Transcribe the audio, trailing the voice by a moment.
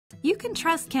You can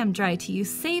trust Chem-Dry to use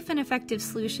safe and effective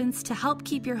solutions to help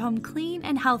keep your home clean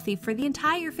and healthy for the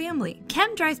entire family.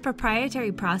 Chem-Dry's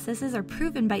proprietary processes are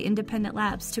proven by independent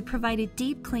labs to provide a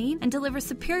deep clean and deliver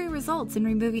superior results in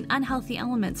removing unhealthy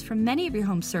elements from many of your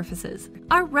home surfaces.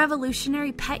 Our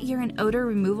revolutionary pet urine odor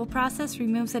removal process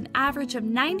removes an average of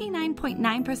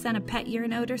 99.9% of pet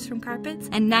urine odors from carpets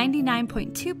and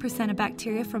 99.2% of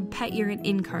bacteria from pet urine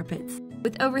in carpets.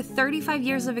 With over 35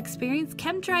 years of experience,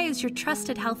 Chem-Dry is your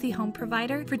trusted healthy home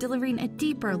provider for delivering a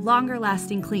deeper,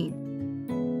 longer-lasting clean.